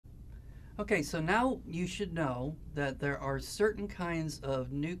Okay, so now you should know that there are certain kinds of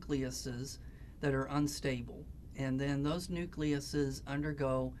nucleuses that are unstable, and then those nucleuses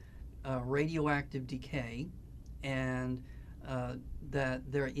undergo radioactive decay, and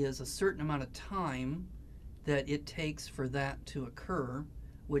that there is a certain amount of time that it takes for that to occur,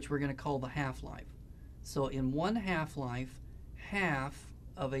 which we're going to call the half-life. So in one half-life, half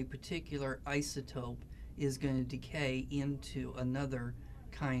of a particular isotope is going to decay into another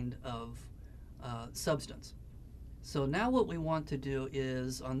kind of substance. So now what we want to do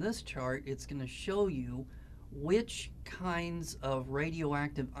is, on this chart, it's going to show you which kinds of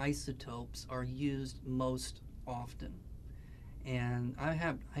radioactive isotopes are used most often. And I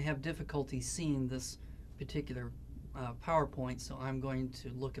have difficulty seeing this particular PowerPoint, so I'm going to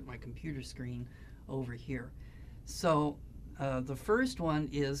look at my computer screen over here. So the first one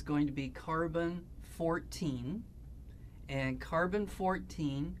is going to be carbon 14, and carbon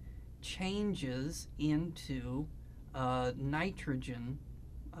 14 changes into nitrogen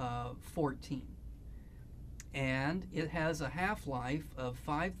 14, and it has a half-life of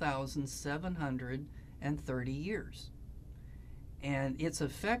 5,730 years, and its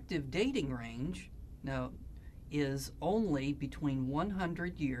effective dating range now is only between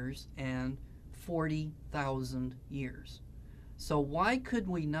 100 years and 40,000 years. So why could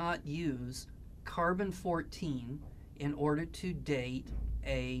we not use carbon 14 in order to date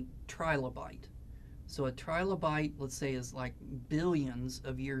a trilobite? So a trilobite, let's say, is like billions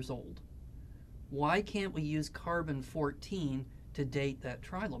of years old. Why can't we use carbon 14 to date that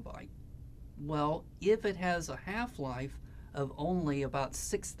trilobite? Well, if it has a half-life of only about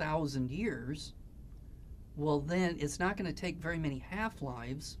 6,000 years, well, then it's not going to take very many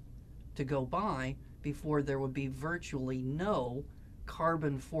half-lives to go by before there would be virtually no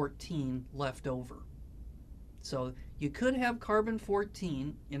carbon 14 left over. So you could have carbon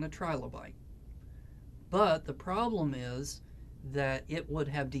 14 in a trilobite, but the problem is that it would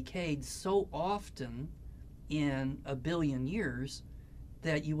have decayed so often in a billion years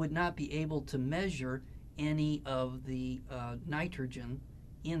that you would not be able to measure any of the nitrogen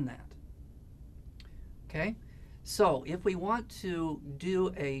in that. Okay, so if we want to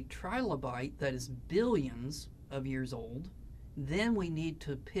do a trilobite that is billions of years old, then we need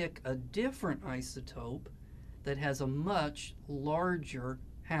to pick a different isotope that has a much larger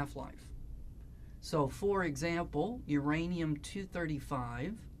half-life. So for example,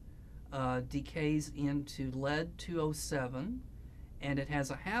 uranium-235 decays into lead-207, and it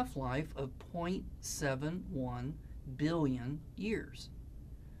has a half-life of 0.71 billion years.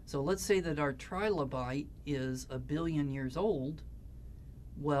 So let's say that our trilobite is a billion years old.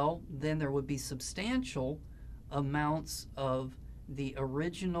 Well, then there would be substantial amounts of the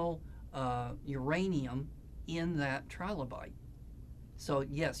original uranium in that trilobite. So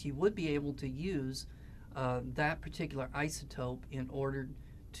yes, you would be able to use that particular isotope in order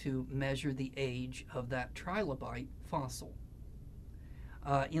to measure the age of that trilobite fossil.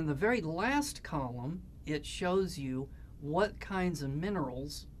 In the very last column, it shows you what kinds of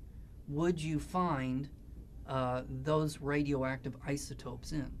minerals would you find those radioactive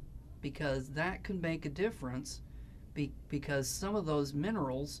isotopes in, because that can make a difference, because some of those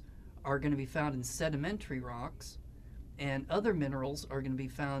minerals are going to be found in sedimentary rocks, and other minerals are going to be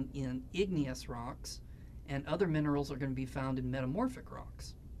found in igneous rocks, and other minerals are going to be found in metamorphic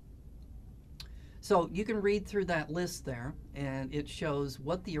rocks. So you can read through that list there, and it shows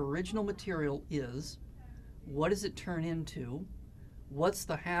what the original material is, what does it turn into, what's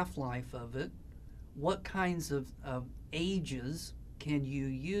the half-life of it, what kinds of ages can you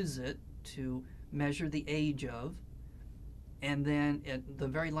use it to measure the age of, and then at the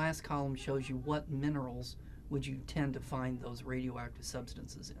very last column shows you what minerals would you tend to find those radioactive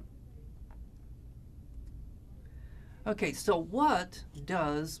substances in. Okay, so what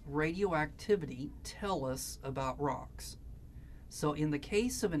does radioactivity tell us about rocks? So in the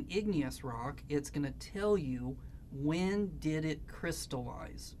case of an igneous rock, it's going to tell you when did it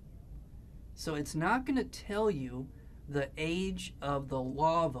crystallize. So it's not going to tell you the age of the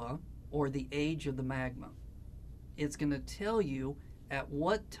lava or the age of the magma. It's going to tell you at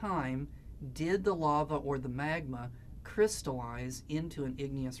what time did the lava or the magma crystallize into an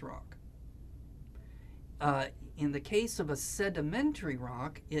igneous rock. In the case of a sedimentary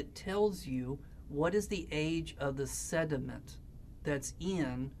rock, it tells you what is the age of the sediment that's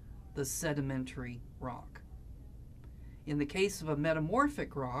in the sedimentary rock. In the case of a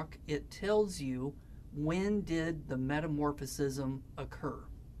metamorphic rock, it tells you when did the metamorphism occur.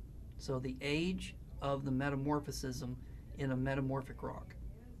 So the age of the metamorphism in a metamorphic rock.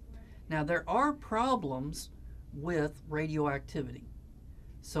 Now there are problems with radioactivity.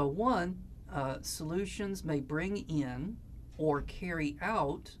 So one, solutions may bring in or carry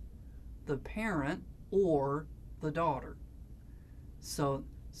out the parent or the daughter. So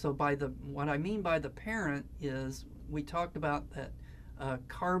by what I mean by the parent is, we talked about that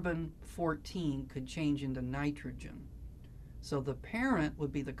carbon 14 could change into nitrogen. So the parent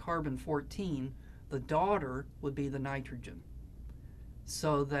would be the carbon 14, the daughter would be the nitrogen.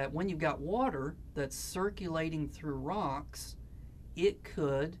 So that when you've got water that's circulating through rocks, it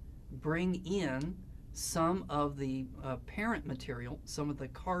could bring in some of the parent material, some of the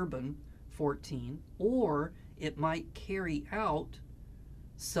carbon 14, or it might carry out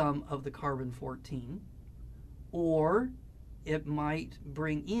some of the carbon 14, or it might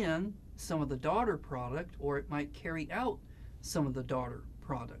bring in some of the daughter product, or it might carry out some of the daughter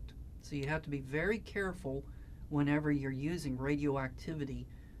product. So you have to be very careful whenever you're using radioactivity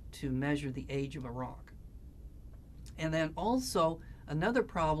to measure the age of a rock. And then also another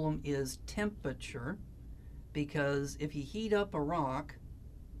problem is temperature, because if you heat up a rock,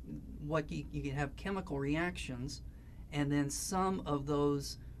 you can have chemical reactions, and then some of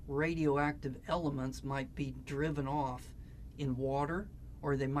those radioactive elements might be driven off in water,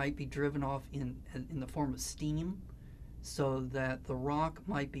 or they might be driven off in the form of steam, so that the rock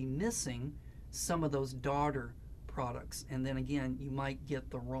might be missing some of those daughter products. And then again, you might get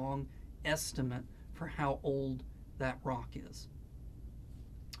the wrong estimate for how old that rock is.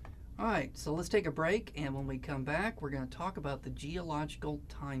 All right, so let's take a break, and when we come back, we're going to talk about the geological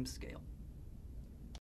time scale.